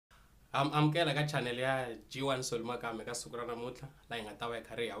amukela ka channel ya G1 Sol Makamu ka siku ra namuntlha la hi nga ta va hi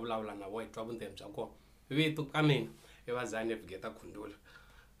karhi hi vulavula na vo hi twa vundzeni bya kona vito ka mina i vazane Vigeta Khundhula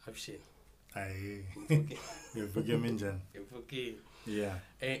avuxeni Aye. Ngivuke minjani? Ngivuke Yeah.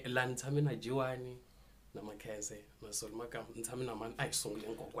 la ni tshame na G1 na Makhense na Sol Makamu ni tshame na mani a hi sungule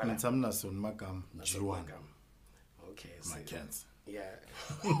nkoka la Ngitshama na Sol Makamu G1 okay Makhense. yeah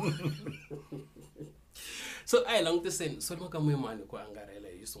so ai langutiseni Sol Makamu mani ku angarhela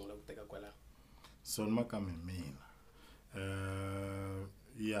hi sungula ku teka kwala Sol Makamu mina.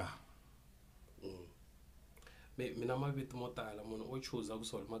 Yeah. mina mavito mo tala munhu o choose ku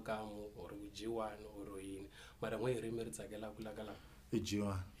Sol Makamu or G1 or yini mara n'we hi ri tsakela ku lakala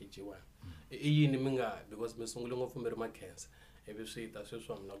G1. G1 i yini mi nga because mi sungule ngopfu mi ri Makhense ivi swi ta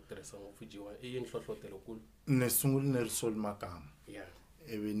sweswi mina ku tirhisa ngopfu G1 i yini hlohlotelo kulu Ne sungule ne ri Sol Makamu. yeah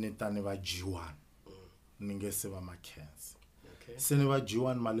Evi ni tani va G1. Ni nge se va Makhense. okay Se ni va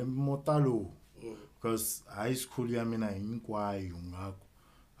G1 malembe mo talo. Because high school ya mina hinkwayo ngaku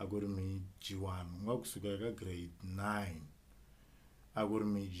a ku ri mi G1 nga kusuka ka grade 9 a ku ri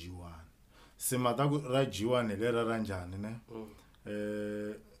mi G1 se mata ku ra G1 le ra njhani ne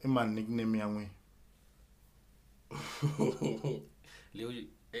I ma nickname ya n'we leo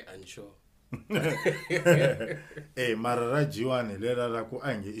unsure mara ra G1 le ra ku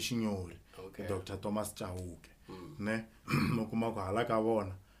a nge I xinyori okay Dr. Thomas Chauke ne mo kuma ku hala ka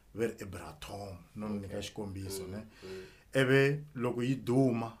vona very ebratom no nika xikombiso ne eve loko yi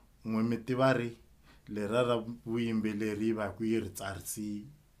duma n'we mi tiva ri le ra vuyimbeleri va ku yi ri tsarisi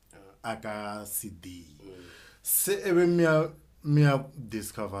aka CD se eve mi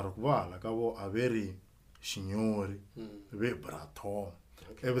discover ku vala ka vo a very xinyori ve bratom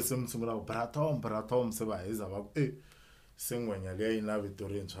eve se mtsungula bratom se va hiza va ku se ngwenya leyi na vito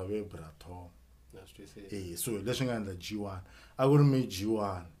rintshwa ve bratom so leswi nga endla G1 a ku ri mi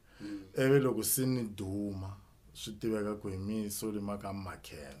G1 eve loko se ni duma swi tiveka ku hi mi Sol Makamu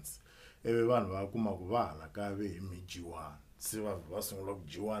Makhense eve vanhu va kuma ku vala ka ve hi mi G1 se va sungula ku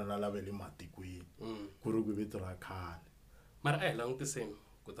G1 na lava le matikweni ku ri ku vito ra khale mara a hi langutiseni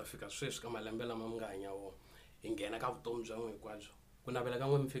ku ta fika sweswi ka malembe lama mi nga hanya wona hi nghena ka vutomi bya n'we hinkwabyo ku navela ka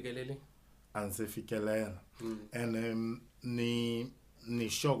n'we mi fikeleli a ndzi fikelela and ni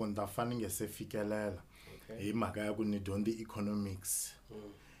shoko ni ta fane nge se fikelela hi mhaka ya ku ni dyondzi economics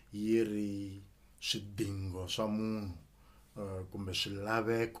yi ri swidingo swa munhu kumbe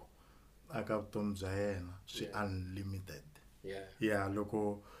swilaveko aka vutomi bya yena swi unlimited yeah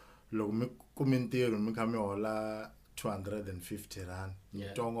loko mi kume ntirho mi kha mi hola 250 rand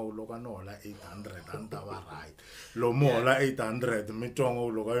mitongo loko no hola 800 and ta va right lo mo hola 800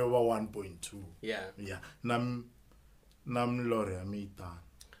 mitongo loko yo va 1.2 yeah na mlori ya mita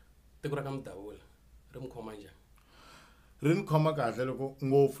tiko ra ka Mdavula ri mi khoma njhani ri ni khoma kahle loko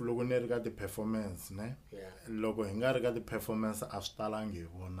ngopfu loko ni ri ka ti performance ne loko hi nga ri ka ti performance a swi talangi hi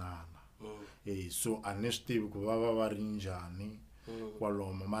vonana so a ni swi tivi ku va ri njhani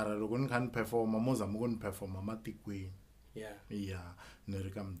kwalomo mara loko ni kha ni performa moza mo ni performa matikweni yeah ni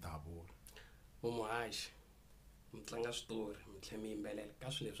ri ka Mdavula muhaxi mi tlanga switori mi tlhela mi yimbelela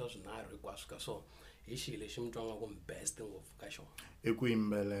ka swilo leswi swinharhu hinkwaswo ka swona hi xihi lexi mi twanga ku mi best ngopfu ka xona I ku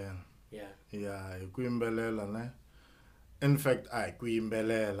yimbelela yeah hi ku yimbelela ne in fact a hi ku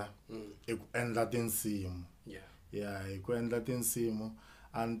yimbelela I ku endla tinsimu yeah hi ku endla tinsimu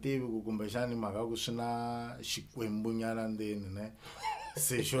a ni tivi ku kumbexani mhaka ku swi na xikwembu nyana ndzeni ne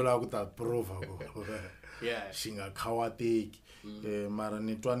se xo la ku ta prova ku xi nga khawateki mara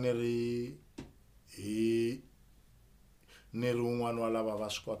ni twa ni ri un'wana wa lava va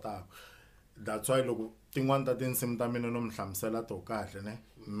swi kotaka that's why loko tin'wana ta tinsimu ta mina no mi hlamusela to kahle ne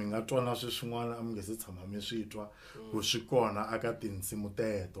mi nga twana swin'wana a mi nge se tshama mi swi twa ku swi kona aka tinsimu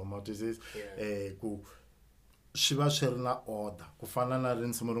teto ma twisisa ku swi va swi ri na order ku fana na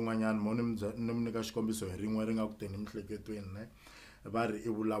rinsimu rin'wanyana mo ni mi nyika xikombiso hi rin'we ri nga ku teni mihleketweni ne va ri I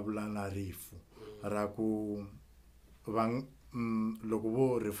vulavula na rifu ra ku loko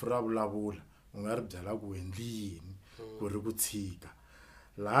vo rifu ra vulavula u nga ri byela ku endli yini ku ri ku tshika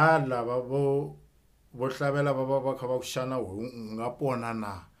lava vo hlavela va kha va ku xana u nga pona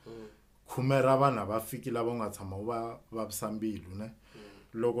na khume ra vanhu va fikile va nga tshama va vavisa mbilu ne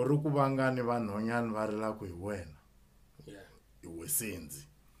loko ri ku vangani vanhonyani va rila ku hi wena hi wesenzi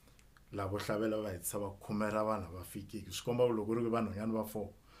lavo hlavela va hitisa va khume ra vanhu va fikiki swi komba loko ri ku vanhonyani va 4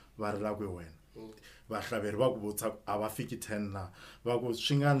 va rila ku hi wena vahlaveri va ku vutisa a va fiki 10 na va ku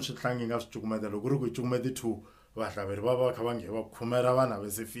swingani swi tlangi nga swi cukumeta loko ri ku cukumeta 2 vahlaveri va kha va nge va khume ra vanhu va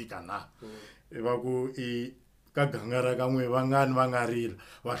se fika na va ku I ka gangara ka n'we vangani va nga rila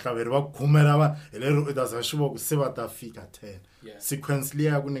vahlaveri va khumela va hi lero u ta za swi vona ku se va ta fika 10 sequence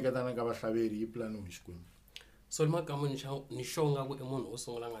leyi ya ku nyiketana ka vahlaveri yi planiwe hi Xikwembu. So Makamu ni xonga ku i munhu wo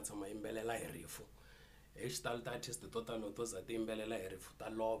sungula nga tshama yimbelela hi rifu hi xitalo ta artist to tala to za ti yimbelela hi rifu ta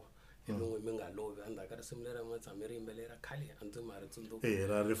lova hi lungwe mi nga lovi andha ka risimu leri mi tshame ri yimbelela khale a ndzi mari tsundzuka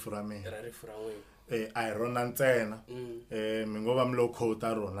ra rifu ra mina ra rifu ra n'wina a hi rona ntsena mi ngo va mi lo quote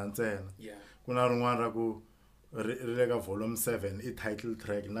rona ntsena ku na rin'wana ra ku ri le ka volume 7 i title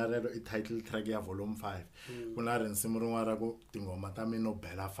track na rero i title track ya volume 5 ku na risimu rin'wana ra ku tingoma ta mina no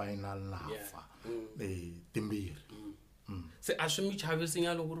bela final nafa timbirhi se a swi mi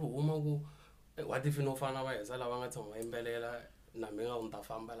chavisinya loko ri huma ku what if no fana va hesa lava nga tshama yimbelela na mi nga unta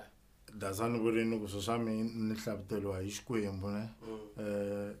famba la dasani vurini ku swo swa mi ni hlavuteliwa hi Xikwembu ne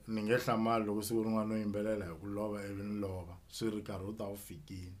ni nge hlamali loko siku rin'wana no yimbelela hi ku lova ivi ni lova swi ri karhi u ta wu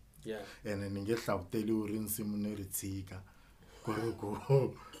fikini ene ni nge hlavuteliwi ri nsimu ni ri tshika ku ri ku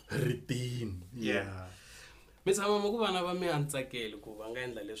ri tini mi tshama mi ku vana va mi a ni tsakeli ku va nga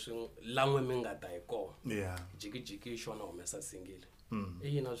endla leswi lan'we mi nga ta hi kona jikijiki xona humesa singile i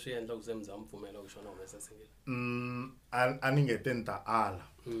yini swi endla ku se mi za mi pfumela ku xona humesa singile a ni nge te ni ta ala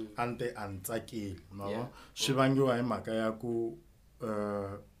a ni te a ni tsakeli mavo swi vangiwa hi mhaka ya ku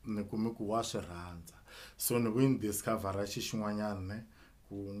ni kumi ku wa swi rhandza so ni vuyi ni discovera xin'wanyana ne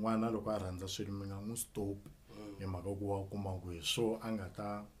ku n'wana loko a rhandza swilo mi nga n'wi stop hi mhaka ku wa kuma ku hi swo a nga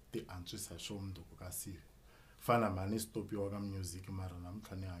ta ti antswisa swo mundzuku ka siku fana mani stopiwa ka music mara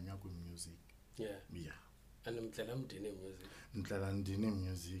namuntlha ni hanya ku music and mi tlela mi dine music ni tlela ni dine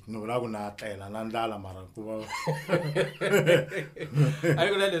music ni vula ku na tlela na ndlala mara ku va a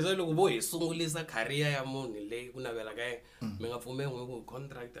yi vula leswaku loko vo hi sungulisa career ya munhu leyi ku navela ka yena mi nga pfumeli n'wi ku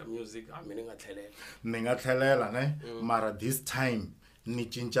contract ya music a mi ni nga tlhelela ne mara this time ni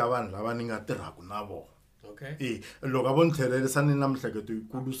cinca vanhu lava ni nga tirhaku na vona loko a vo ni tlhelerisa ni na mihleketo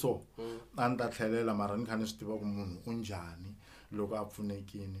yikulu so a ni ta tlhelela mara ni kha ni swi tiva ku munhu u njhani loko a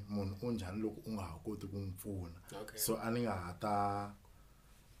pfunekini munhu u njhani loko u nga ha koti ku n'wi pfuna so a ni nga ha ta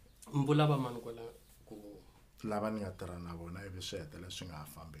mbula va mani kwala ku lava ni nga tirha na vona ivi swi hetela swi nga ha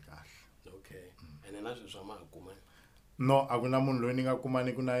fambi kahle ene na sweswi swa ma ha kuma no a ku na munhu loyi ni nga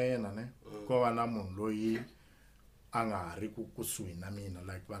kumaniku na yena ne ko va na munhu loyi a nga ha ri kusuhi na mina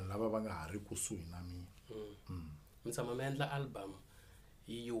like vanhu lava va nga ha ri kusuhi na mina mi tshama mi endla album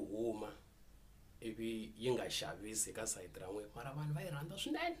yi huma ivi yi nga xavisi ka site ra n'wina mara vanhu va yi rhandza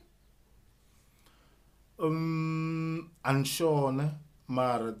swinene a ni xona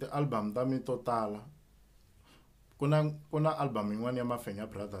mara ti-album ta mi to tala ku na album yin'wana ya Mafenya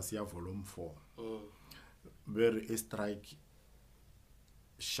Brothers ya volume 4 very a strike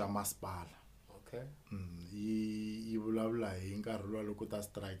xa masipala yi vulavula hi nkarhi luwa loko ta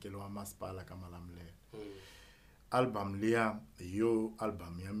strike lo wa masipala ka Malamulele album liya yo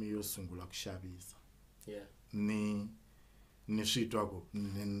album ya mi yo sungula ku xavisa ni switwa ku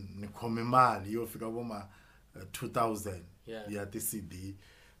ni khome mali yo fika vo ma 2000 ya ti CD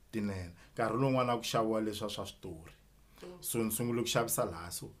tinene nkarhi lowun'wana ku xaviwa leswa swa switori so ni sungule ku xavisa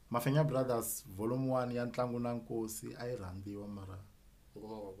laha so Mafenya Brothers volume 1 ya ntlangu na nkosi a yi rhandziwa mara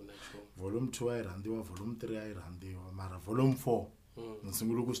volume 2 a yi rhandziwa volume 3 a yi rhandziwa mara volume 4 ni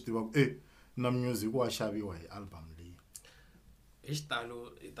sungule ku swi tiva ku na music wa xaviwa hi album leyi hi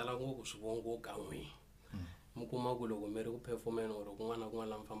xitalo hi tala ngopfu swivongo ka n'wina mi kuma ku loko mi ri ku performeni or kun'wana na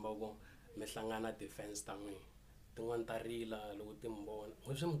kun'wana la mi fambaka mi hlangana ti-fans ta n'wina tin'wana ta rila loko ti mi vona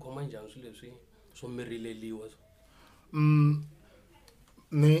n'wi swi mi khoma njhani swilo leswi swo mi rileliwa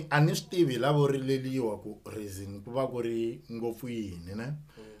a ni swi tivi lavo rileliwa ku reason ku va ku ri ngopfu yini ne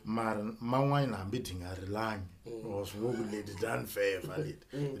mara man'wana hambi di nga rilangi or swi vo ku leti done favor leti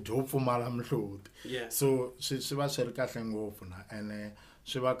byo pfumala mihloti so swi va swi ri kahle ngopfu na ene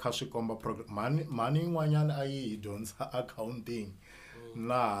swi va kha swi komba mani yin'wanyana a yi hi dyondza accounting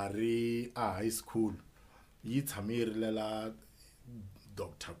laha ri a high school yi tshame yi rilela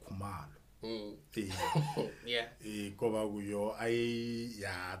Dr. Khumalo ko va ku yo a yi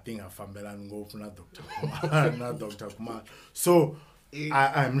ti nga fambelani ngopfu na Dr. Khumalo so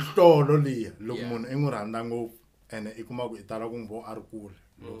a hi mihlolo liya loko munhu i n'wi rhandza ngopfu ene i kuma ku i tala ku n'wi vo a ri kule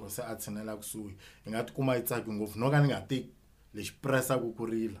loko se a tshinela kusuhi i nga ti kuma yi tsaki ngopfu no ka ni nga teki lexi pressaku ku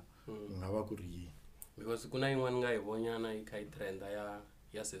rila ku nga va ku ri yini because ku na yin'wana nga hi vonyana yi kha yi trenda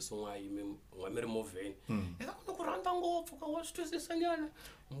ya sesun'wa yi mi ri movheni eka ku rhandza ngopfu ka wa swi twisisa nyana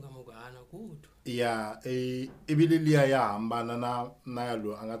Makamu hana kudu. ya ibile liya ya hambana na ya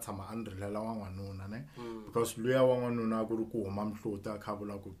lo anga tshama andrilela wan'wanuna ne because luya wan'wanuna ku ri ku huma mhloti a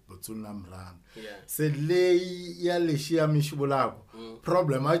khavula ku botsuna mrana se leyi ya lexi ya mi xi vulaka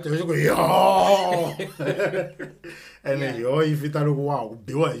problem a xi ku yo ene yo yi fita loko wa ku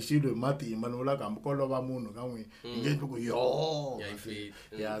biwa hi xilo hi matimba ni vulaka hambi ko lova munhu ka n'wina nge ku yo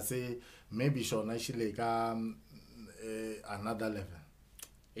ya se maybe xona xi le ka another level.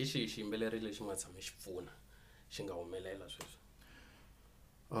 Hi xihi xiyimbeleri lexi nga tshama xi pfuna xi nga humelela sweswo?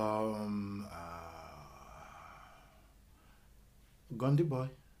 Gondi boy.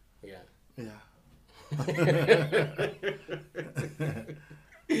 Yeah.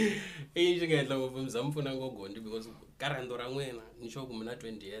 I xi nga endla ngopfu mi za mi pfuna ngo Gondi because ka rendo ra n'wina ni xo ku mina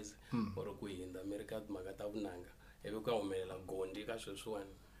 20 years or ku hindza mi ri ka timhaka ta vunanga ivi ku humelela Gondi ka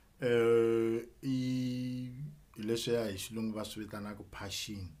sweswiwani. Hi leswiya hi xilungu va swi vitanaka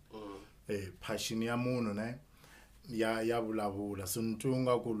passion. Passion ya munhu ne ya vulavula so ni twa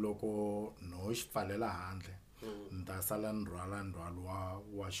nga ku loko no xi pfalela handle ni ta sala ni rhwala ndzhwalo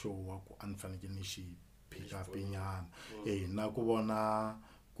wa show wa ku a ni fanekele ni xi pick up nyana na ku vona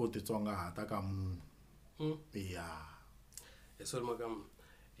ku titsongahata ka munhu ya so Makamu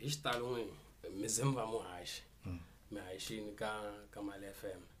hi xitalo n'wini mi zemba muhaxi mi haxini ka Mali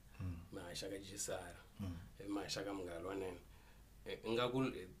FM mi haxa ka Jisara mi haxa ka Munghana Lonene nga ku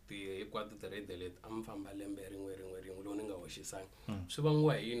hinkwato ti-radio leti a mi famba lembe rin'we loko ni nga hoxisanga swi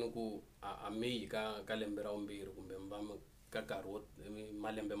vangiwa hi yini ku a mi yi ka lembe ra vumbirhi kumbe mi va ka nkarhi wo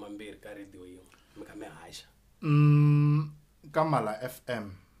malembe mambirhi ka radio yin'we mi kha mi haxa? Ka Mala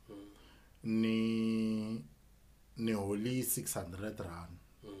FM ni holi 600 rand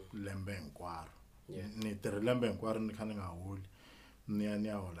lembe hinkwaro ni tirhi lembe hinkwaro ni kha ni nga holi ni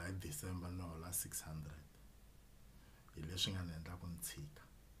ya hola hi December ni hola 600 hi leswi nga ni endla ku ni tshika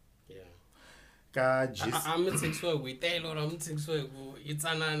ka a mi tshikisiwa hi telo ra mi tshikisiwa hi ku yi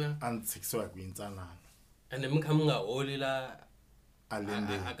tsanana? A ni tshikisiwa hi ku yi tsanana ene mi kha mi nga holi la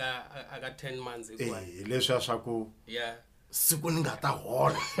alendeni aka 10 months hi leswiya swa ku siku ni nga ta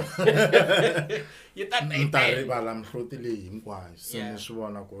hola yi ta ni ta rivala mhloti leyi hinkwayo so ni swi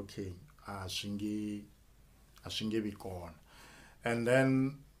vona ku okay a swi nge vi kona and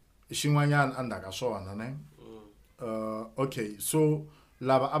then xin'wanyana a ndaka swona ne okay so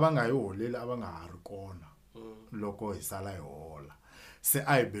lava a va nga yi holeli a va nga ha ri kona loko hi sala hi hola se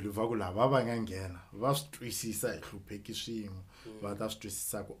a hi believe ku lava va nga nghena va swi twisisa hi hlupheki swin'we va ta swi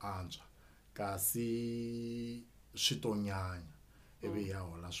twisisa ku antswa kasi swi to nyanya ivi ya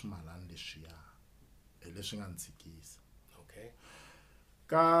hola swimalana leswiya hi leswi nga ni tshikisa. Okay.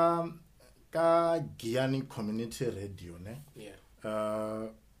 Ka Giyani Community Radio ne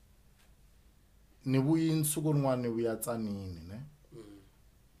ni vuyi nsuku rin'wana ni vuya tsanini ne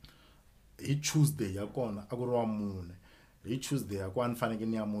hi Tuesday ya kona a ku ri wa mune hi Tuesday ya ku a ni faneke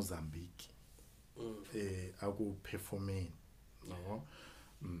ni ya Mozambique a ku performeni no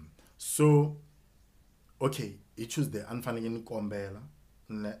so okay hi Tuesday a ni faneke ni kombela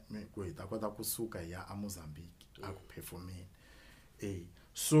ku hi ta kota kusuka hi ya a Mozambique a ku performeni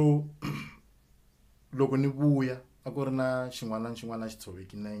so loko ni vuya a ku ri na xin'wana xi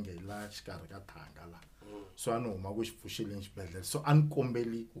tshoveki nenge la xikarhi ka thanga la so a ni huma ku xi pfuxeleni xibedhlele so a ni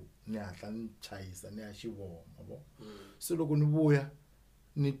kombeli ku ni hatla ni chayisa ni ya xi vona vo so loko ni vuya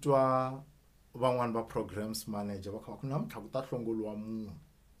ni twa van'wani va programs manager va kha va ku namuntlha ku ta hlongoliwa munhu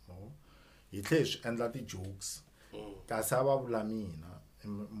hi tlhe hi swi endla ti-jokes kasi a va vula mina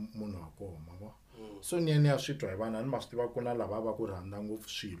munhu wa koma vo so ni ya swi twa hi vana ni ma swi tiva ku na lava va ku rhandza ngopfu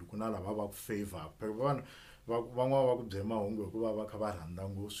swilo ku na lava va ku favor vanhu van'wana va ku byela mahungu hikuva va kha va rhandza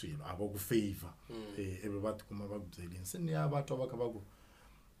ngopfu swilo a va ku favor ivi va tikuma va ku byeleni se ni ya va twa va kha va ku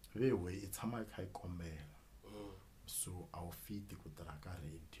vewe i tshama i kha i kombela so a wu fiti ku tirha ka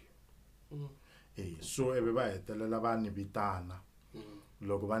radio so ivi va hetelela va ni vitana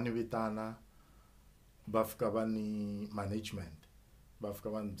loko va ni vitana va fika va ni management va fika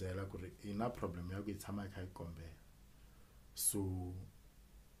va ni byela ku ri i na problem ya ku i tshama i kha i kombela so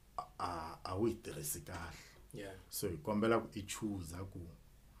a wu yi tirhisi kahle so hi kombela ku i choose ku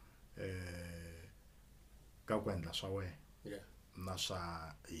ka ku endla swa wena na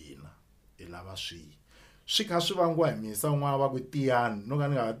swa hina i lava swi kha swi vangiwa hi misa un'wana va ku tiyani no ka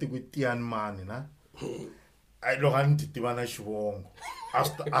ni nga tiku tiyani mani na a loko a ni ti tiva na xivongo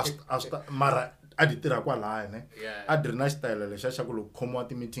a swi mara a di tirha kwalaya ne a di ri na xitayela lexa xa ku loko khomiwa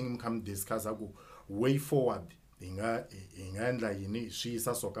ti-meeting mi kha mi discussa ku way forward hi nga endla yini swi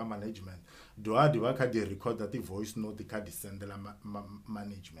yisa so ka management dohadi va kha di recorda ti-voice note kha di sendela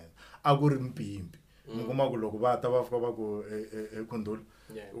management a ku ri mpimpi mi kuma ku loko va ta va fika va ku Khundhula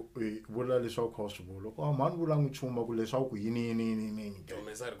Yeah. vula leswaku kha swi vula ko mani vula n'wi chuma ku leswaku ku yini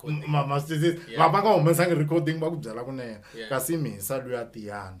Humesa recording. va nga humesangi recording va ku byela kunene Yeah. kasi mi hisa luya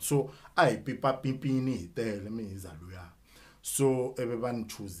tiyani so a hi pipini hi tele mi hiza luya so eve va ni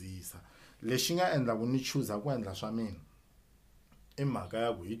chuzisa lexi nga endla ku ni chuza ku endla swa mina i mhaka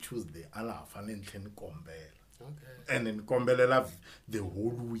ya ku hi Tuesday a la ha fanele ni tlhela ni kombela Okay. and ni kombelela the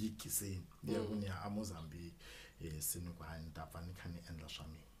whole week se ya ku ni ya a Mozambique se ni ku hayi ni ta pfa ni kha ni endla swa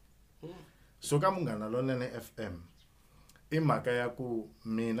mina so ka Munghana Lonene FM i mhaka ya ku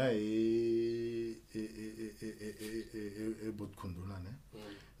mina hi Khundhula ne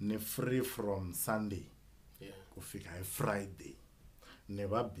ni free from Sunday Yeah. ku fika hi Friday ni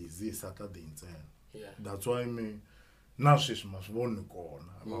va busy Saturday ntsena Yeah. that's why me na sweswi ma swi voni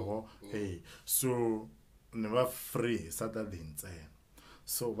kona mavo so ni va free Saturday ntsena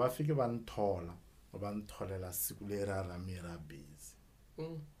so va fike va ni tholela siku leri ra mira busy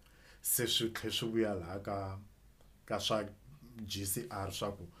se swi tlhe swi vuya laha ka swa GCR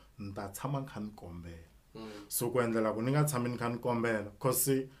swa ku ni ta tshama ni kha ni kombela so ku endlela ku ni nga tshami ni kha ni kombela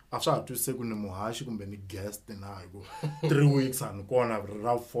cause a swa ha twise ku ni muhaxi kumbe ni guest na hi ku 3 weeks a ni kona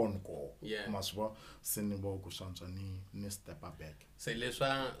ra phone call Yeah. ma swi vona se ni vo ku swantswa ni step back Se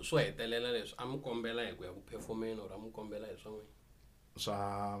leswa swo hetelela leswi a mi kombela hi ku ya ku performeni or a mi kombela hi swa n'wina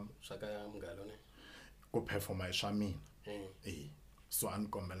swa ka Munghana ne. ku performa hi swa mina so a ni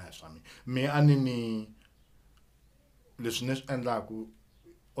kombela hi swa mina me a ni leswi ni swi endlaku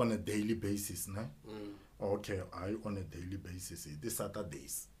on a daily basis ne okay I on a daily basis the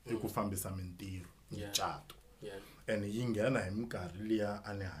Saturdays i ku fambisa mintirho Yeah. micato Yeah. and yi nghena hi minkarhi liya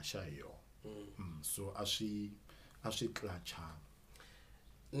a ni haxa hi yona so a swi tlachana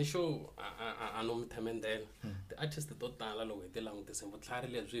Ni xo a no mi themendela ti artist to tala loko hi ti langutise vutlhari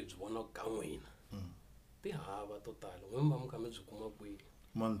lebyi hi byi vonaka ka n'wina ti hava to tala n'wina va mi kha mi byi kuma kwihi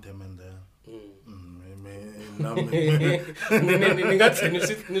monthemendela ni nga tlhela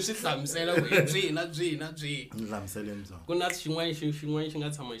ni swi hlamusela ku hi byihi na byihi ni hlamusele mbyana ku na xin'wana xi nga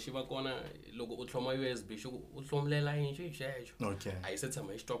tshama xi va kona loko u tlhoma USB xi ku u hlomulela yini xexo okay a hi se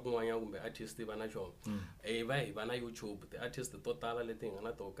tshama xi twa kun'wanyana kumbe artist va na xona hi va na YouTube ti artist to tala leti hi nga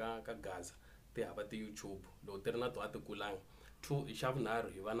na to ka Gaza ti hava ti YouTube loko ti ri na to a ti kulanga two xa vunharhu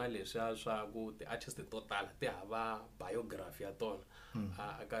hi va na leswiya swa ku ti artist to tala ti hava biography ya tona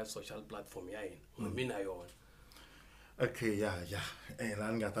aka social platform ya hina mina yona okay ya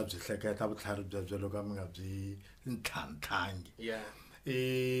la ni nga ta byi hleketa vutlhari bya loko a mi nga byi ntlhantlhangi yeah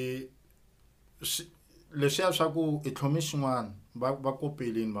leswiya swa ku i tlhome xin'wana va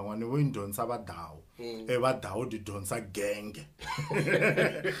kopelini van'wana vo yi dyondzisa vadawu vadawu di dyondzisa genge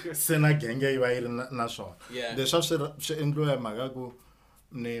se na genge yi va yi ri na swona leswa swi endliwa hi mhaka ku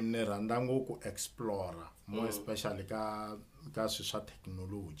ni rhandza ngopfu explora more especially ka swi swa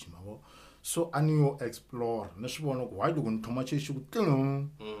technology mavo so a ni yo explore ni swi vona ku hayi loko ni thoma xexi ku tlino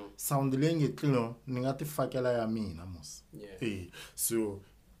sound leyi nge tlino ni nga ti fakela ya mina mos so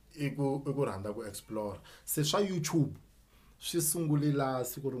i ku rhandza ku explore se swa YouTube swi sungulila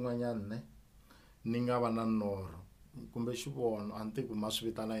siku rin'wanyana ne ni nga va na norho kumbe xivono a ni ku ma swi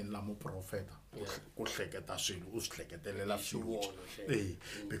vitana yini lamo profeta ku hleketa swilo u swi hleketelela future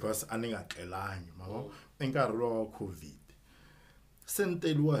because a ni nga tlelangi mavo i nkarhi lowa wa COVID se ni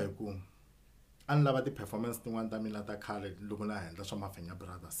teliwa hi ku a ni lava ti performance tin'wana ta mina ta khale loko na handla swa Mafenya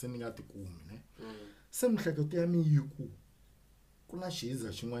Brothers se ni nga ti kumi ne se mihleketo ya mi yi ku na xiza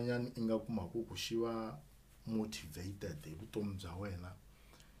xin'wanyana i nga kumaku ku xi va motivated hi vutomi bya wena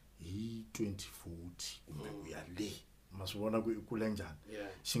hi 2040 kumbe ku ya le ma swi vona ku i kule njhani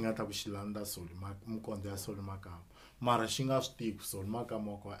xi nga ta ku xi landza mkondzo ya Soli Makamu mara xi nga swi tivi Soli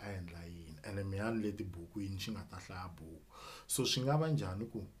Makamu wa a endla yini ene miyani leti bukwini xi nga ta hlaya buku so swi nga va njhani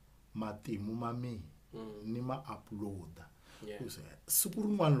ku matimu ma mina ni ma uploada siku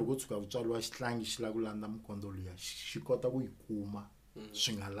rin'wana loko tshuka ku tswaliwa xihlangi xi la ku landza mkondzo liya xi kota ku yi kuma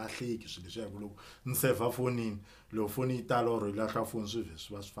swi nga lahleki swilo leswi ya ku loko ni save fonini loko foni yi tala or yi lahla foni swi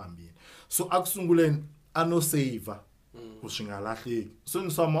va swi fambile so a ku sunguleni a no save ku swi nga lahleki so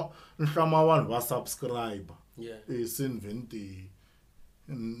ni hlama vanhu va subscribe se ni veni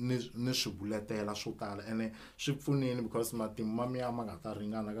ni swi buletela swo tala ene swi pfunini because matimu ma miya ma nga ta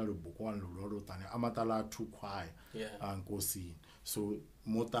ringana ka bukwani lolo tani a ma tala two choir a nkosini so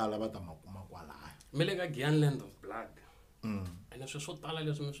mo tala va ta makuma kwalaya mele ka Giyani Land of Blood ene swo tala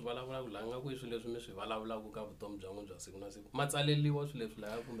leswi mi swi vulavulaka la nga ku swi leswi mi swi vulavulaka ka vutomi bya n'wina bya siku na siku matsaleliwa swi leswi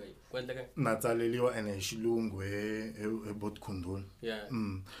la kumbe ku endleka na tsaleliwa ene hi xilungu he Khundhula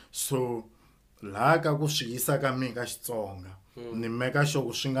so la ka ku swi yisa ka mina ka Xitsonga ni meka sure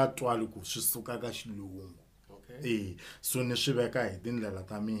ku swi nga twali ku swi suka ka xilungu so ni swi veka hi tindlela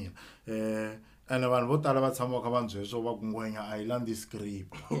ta mina ene vanhu vo tala va tshama kha va byela swo va ku ngwenya a yi landi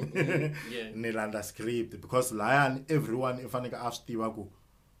script ni landa script because layani everyone i faneke a swi tiva ku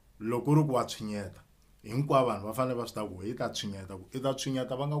loko ri ku wa tshinyeta hinkwavo vanhu va fanele va swi tiva ku i ta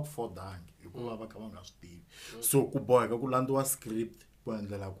tshinyeta va nga ku fodangi hikuva va kha va nga swi tivi so ku boheka ku landiwa script ku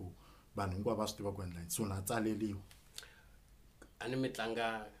endlela ku vanhu hinkwavo va swi tiva ku endla so na tsaleliwa a ni mi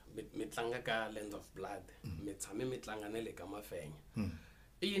tlanga ka Land of Blood mi tshame mi tlanga na le ka Mafenya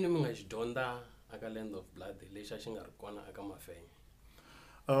i yini mi nga xi dyondza aka Land of Blood lexi a xi nga ri kona aka Mafenya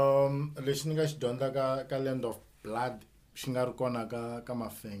lexi ni nga xi dyondza ka Land of Blood xi nga ri kona ka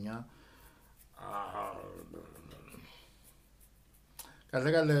Mafenya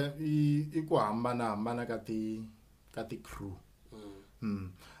kahle i ku hambana ka ti crew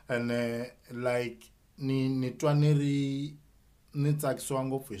and like ni twa ni tsakisiwa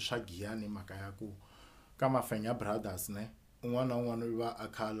ngopfu hi swa Giyani mhaka ya ku ka Mafenya Brothers ne un'wana na un'wana u va a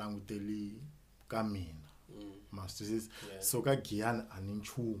kha a languteli ka mina masters so ka Giyani a ni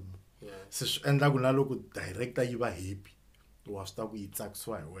nchumu se swi endla ku na loko director yi va happy wa swi ta ku yi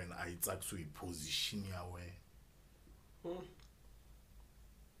tsakisiwa hi wena a yi tsakisiwi hi position ya wena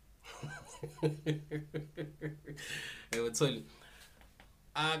Tsoli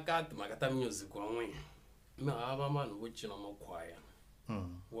aka timhaka ta music wa n'wina mi hava vanhu vo cina makhwaya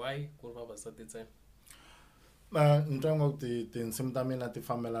why ku ri vavasati ntsena ntwangu tinsimu ta mina ti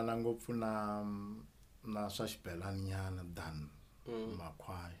fambelana ngopfu na swa xibelani nyana than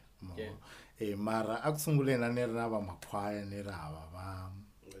makhwaya mara a ku sunguleni ni ri na va makhwaya ni ri hava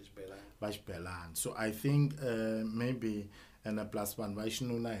va xibelani so I think maybe and plus vanhu va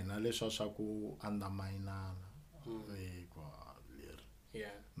xinuna hina leswa swa ku underminana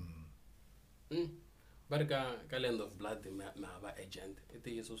va ri ka Land of Blood mi hava agent i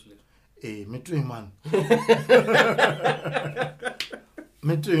ntiyiso swi leswi mi twi mani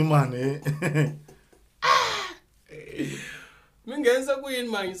mi twi mani mi nghenisa ku yini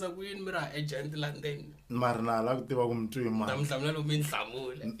mi hanyisa ku yini mi ri agent la ndzeni mari na la ku tiva ku mi twi mani mi hlamula loko mi ni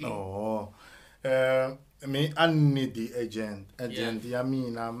hlamula me I need the agent ya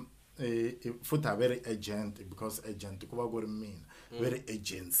mina futhi a very agent because agent ku va ku ri mina very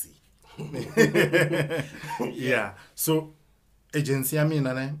agency so agency ya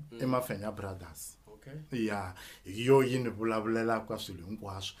mina ne i Mafenya Brothers yo yini vulavulela ka swilo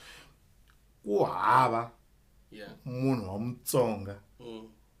hinkwaswo ku hava munhu wa Mutsonga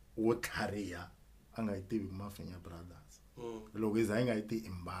wo tlhariha a nga yi tivi Mafenya Brothers loko iza yi nga yi ti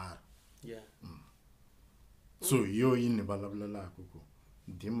imbara so yo yini vulavulelaka ku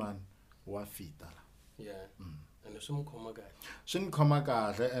Diman wa fita la and swi mu khoma kahle swi ni khoma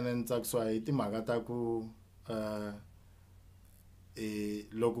kahle ene ni tsakisiwa hi timhaka ta ku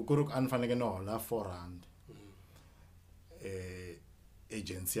loko ku ri ku a ni faneke ni hola 4 rand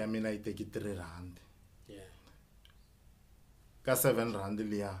agency ya mina yi teki 3 rand ka 7 rand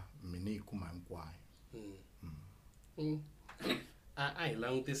liya mina yi kuma hinkwayo a hi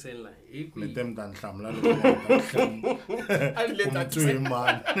langutiseni la hi ku mi tem ta ni hlamula a ni le ta twi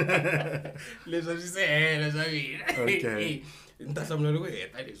mani leswi swi se hela swa mina ni ta hlamula loko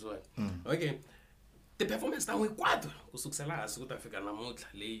heta leswiwani okay ti-performance ta n'wi 4 kusukusela hansi ku ta fika namuntlha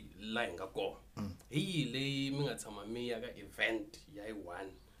leyi la hi nga kona hi yihi leyi mi nga tshama mi ya ka event ya yi 1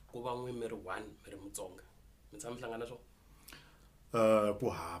 ku va n'wi mi ri 1 mi ri Mutsonga mi tshama mi hlangana swona ku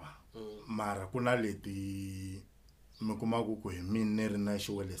hava mara ku na leti mi kuma ku hi mina ni ri na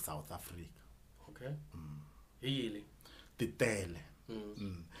xiwe le South Africa hi yile ti tele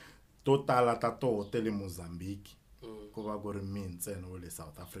to tala ta toho tele Mozambique ku va ku ri mina ntsena wa le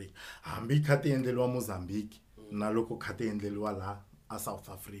South Africa hambi kha ti endleliwa Mozambique na loko kha ti endleliwa la a South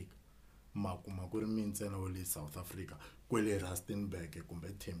Africa makuma ku ri mina ntsena wa le South Africa kwele Rustenburg kumbe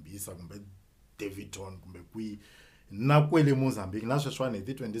Tembisa kumbe Davidton kumbe kwi na kwele Mozambique na sweswiwani hi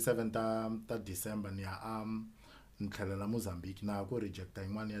ti 27 ta December ni ya ni tlhelela Mozambique na ku rejecta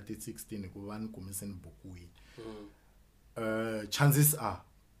yin'wana ya ti 16 ku va ni kumise ni bukwini chances are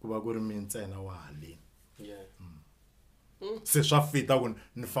ku va ku ri mina ntsena wa haleni se swa fita ku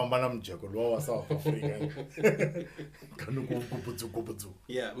ni famba na mujeko lowa wa South Africa kanu ku gubutsu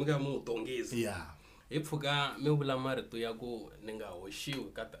mi nga mu tongezi hi pfuka mi vula marito ya ku ni nga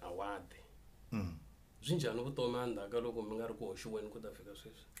hoxiwi ka ti-award byi njhani vutomi andhaka loko mi nga ri ku hoxiweni ku ta fika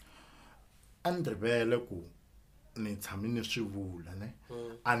sweswi a ni rivele ku ni tshame ni swi vula ne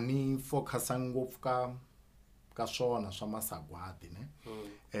a ni focus ngopfu ka swona swa masagwadi ne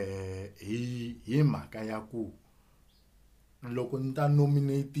hi mhaka ya ku loko ni ta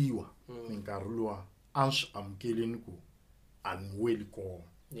nominatiwa minkarhi luwa a swi amukeleni ku anweli kona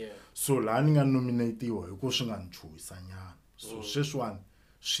yeah so la ni nga nominatiwa hi ku swi nga nchuhisa nyana so sweswiwani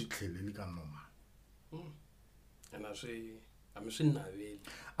swi tlheleli ka normal and swi naveli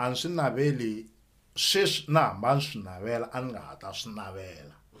a ni swi naveli sweswi na hamba ni swi navela a ni nga ha ta swi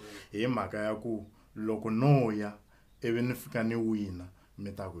navela hi mhaka ya ku loko no ya ivi ni fika ni wina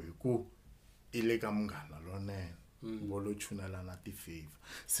mi ta ku hi ku i le ka munghana lonene vo lo chunelana ti-favor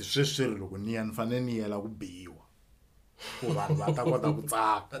se sweswi ri loko ni ya ni fanele ni yela ku biwa ku vanhu va ta kota ku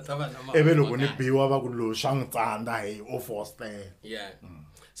tsaka ivi loko ni biwa va ku lowu swa n'wi tsandza hi o fostela yeah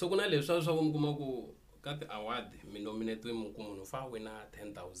so ku na leswiya swa ku mi kuma ku ka ti-award mi nominatiwe mi ku munhu fa wina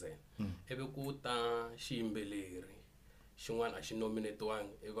 10,000 ivi ku ta xiyimbeleri xin'wana a xi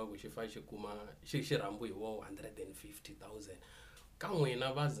nominatiwangi ivi va ku xi fa xi kuma xi rhambu hi wo 150,000 ka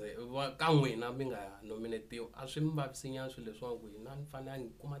n'wina ka n'wina mi nga nominatiwa a swi mi vavisinyana swilo leswaku hina ni fanele ni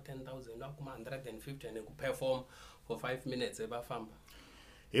kuma 10,000 loyi a kuma 150 and ku perform for 5 minutes va famba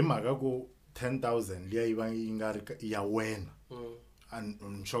hi mhaka ku 10,000 liya yi va yi nga ri ya wena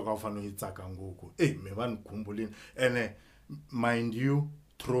mshoka u fanele yi tsaka ngopfu mi va ni khumbulini ene mind you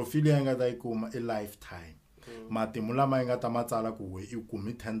trophy leyi nga ta yi kuma i lifetime matimu lama yi nga ta matsala ku we i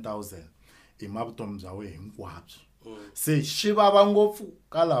kumi 10,000 i mavutomi bya we hinkwabyo se xi vava ngopfu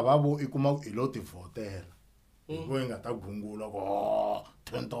ka lava vo i kuma ku i lo tivhotela vo yi nga ta gungula ku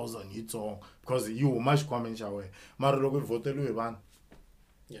 10,000 yitsongo because yi huma xikhwameni xa wena mara loko i vhoteliwe hi vanhu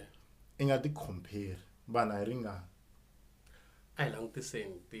i nga ti compare vanhu a hi ringana a hi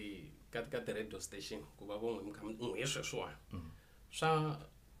langutiseni ka ti-radio station ku va vo n'wi hi sweswiwani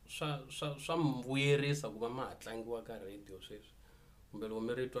swa mi vuyerisa ku va ma ha tlangiwa ka radio sweswi kumbe loko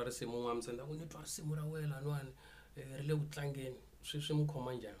mi ri twa risimu n'wana mi senda ku ni twa risimu ra wena laniwani ri le ku tlangeni swi mi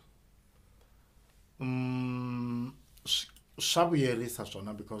khoma njhani swa vuyerisa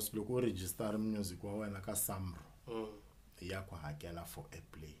swona because loko u register music wa wena ka Samro ya ku hakela for a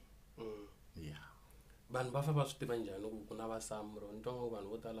play yeah vanhu va fa va swi tiva njhani ku na va Samro ni twa nga vanhu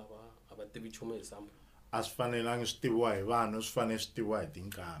vo tala a va tivi nchumu hi Samro a swi fanelangi swi tiviwa hi vanhu swi fanele swi tiviwa hi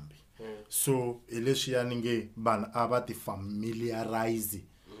tinqambi so hi leswiya ni nge vanhu a va ti familiarize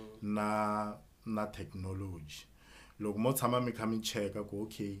na technology loko mo tshama mi kha mi cheka ku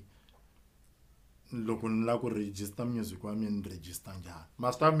okay loko ni la ku register music wa mina ni register njhani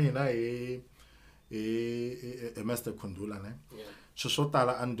master mina hi Mr Khundhula ne swo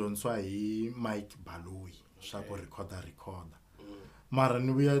tala a ni dyondzisiwa hi Mike Baloyi swa ku recorder mara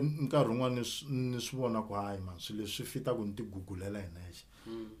ni vuya nkarhi wun'wana ni swi vona ku hayi man swilo leswi fita ku ni ti gugulela hi nexe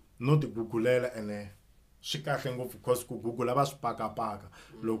no ti gugulela ene swi kahle ngopfu because ku gugula va swi pakapaka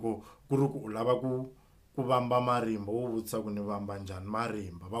loko ku ri ku u lava ku vamba marimba wo vutisa ku ni vamba njhani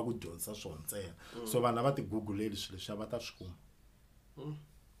marimba va ku dyondzisa swona ntsena so vanhu va ti guguleli swilo leswi va ta swi kuma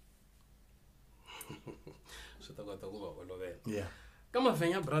swi ta kota ku va olovela yeah ka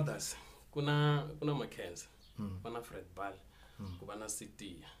Mavhenya Brothers ku na Makhensa ku na Fred Ball ku va na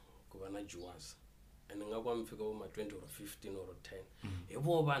City ku va na Juwas and nga kwa mi fika vo ma 20 or 15 or 10 hi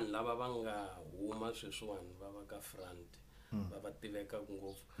vo vanhu lava va nga huma sweswiwani va va ka front va va tiveka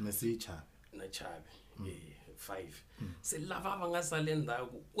ngopfu Messi na Chavi 5 se lava va nga sale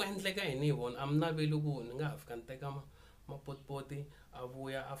ndzhaku ku endleka yini hi vona a mi naveli ku ni nga ha fika ni teka mapotipoti a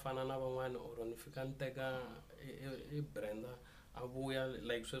vuya a fana na van'wana or ni fika ni teka Brenda a vuya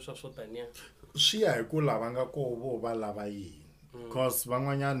like sweswo swo taniya swi ya hi ku lava nga koho vo va lava yini because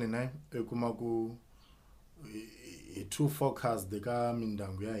van'wanyani ne i kuma ku hi too focused eka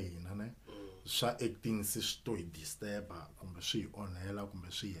mindyangu ya hina ne swa acting se swi to hi disturba kumbe swi hi onhela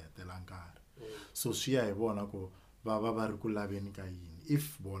kumbe swi hi hetela nkarhi so swi ya hi vona ku va ri ku laveni ka yini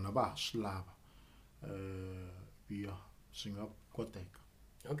if bona va ha swi lava ya swi nga koteka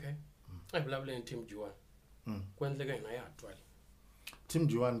okay a hi vulavula ni Team Juwan ku endleka hina ya twala Team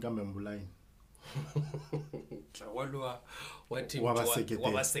Juwan kambe mbulayi tlawalwa wa Team Juwan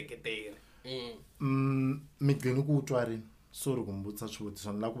wa vaseketeri mi gcine ku twa rini sorry ku mbutsa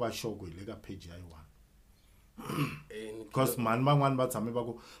swivutiso la ku va shoko hi le ka page ya yi1 because mani van'wani va tshame va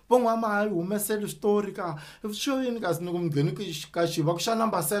ku von'wana ma hi humeseli story ka swo yini kasi ni ku mi gcine ka xiva ku xa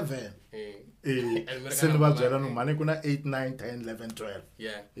number 7 se ni va byela ni mani ku na 8 9 10 11 12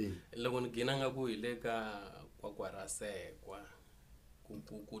 yeah loko ni gina nga ku hi le ka kwa sekwa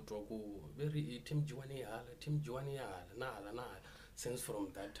ku twa ku very Team Juwan ya hala Team Juwan ya hala na hala since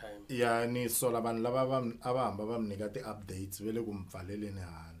from that time ya ni sola vanhu lava va hamba va mi nyika ti-updates ve le ku mpfaleleni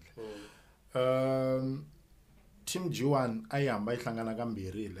handle Team Juwan a yi hamba yi hlangana ka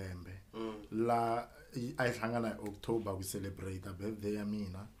 2 hi lembe la a yi hlangana hi October ku celebrate birthday ya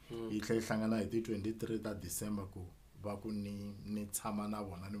mina yi tlhe yi hlangana hi ti 23 ta December ku va ku ni tshama na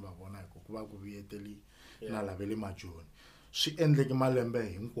vona ni va vona hi ku va ku vuyeteli na lavele majoni swi endleke malembe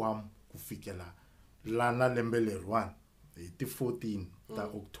hinkwawo ku fikela lana lembe leri1 hi ti 14 ta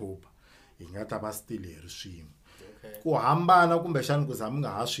October hi nga ta va still hi ri swin'we ku hambana kumbe xana ku za mi nga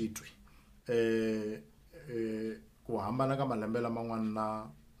ha switwi ku hambana ka malembe laman'wana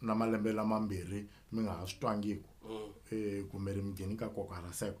na malembe lamambirhi mi nga ha swi twangiki kumbe ri migeni ka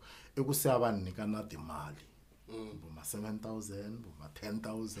kokaraseko i ku siya vanhu nyika na timali boma 7,000 boma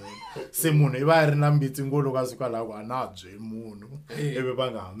 10,000 se munhu i va ri na mbitsi ngolo ka suka laha ku a na bye munhu ivi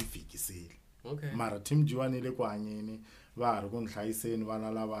va nga ha mi fikiseli mara team G1 ile ku hanyeni va ha ri ku nhlayiseni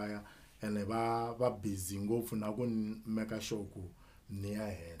vana lavaya ene va busy ngopfu na ku make sure ku ni ya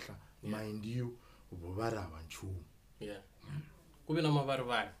henhla mind you vo va rava nchumu ku vi na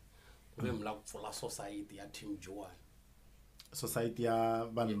mavarivari ku ve mi la ku pfula society ya team G1 society ya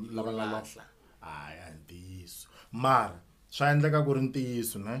vanhu lava lahla aya ntiyiso mara swa endleka ku ri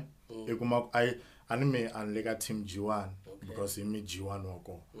ntiyiso ne i kuma ani me anle ka team G1 because i mi G1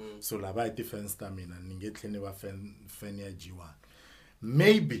 wako so lava hi ti fans ta mina ni nge tlheni va fan ya G1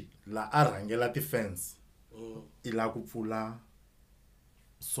 maybe la a rhangela ti fans i la ku pfula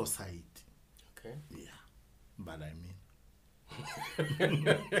society but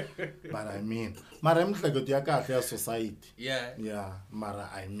I mean mara mihleketo ya kahle ya society mara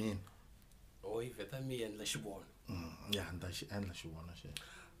I mean i veta mi endla xivono nda xi endla xivono xe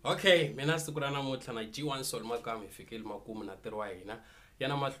okay mina siku ra namuntlha na G1 Soul Makamu hi fikile makumu na ntirho wa hina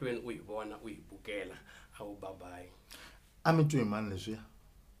yana mahlweni u hi vona u hi bukela a wu bye a mi twi hi mani leswiya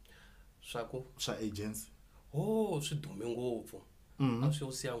swa agency swi dume ngopfu a swi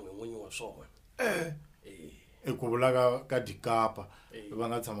yo siya n'winyi wa swona ku vula ka dikapa va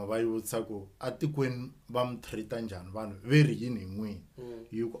nga tshama va yi vutisa ku a tikweni va mi treata njhani vanhu ve ri yini hi n'wini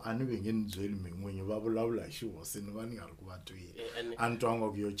yi ku a ni ve nge ni byeli mi n'winyi va vulavula hi xihosini va ni nga ri ku va twini a ni twanga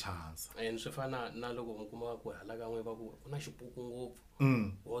ku yo chansa swi fana na loko mi kuma ku hala ka n'we va ku na xipuku ngopfu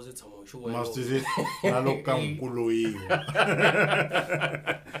wo zi tshama xi wena na loko ka n'wi kuloyiwa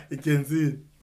i kenzini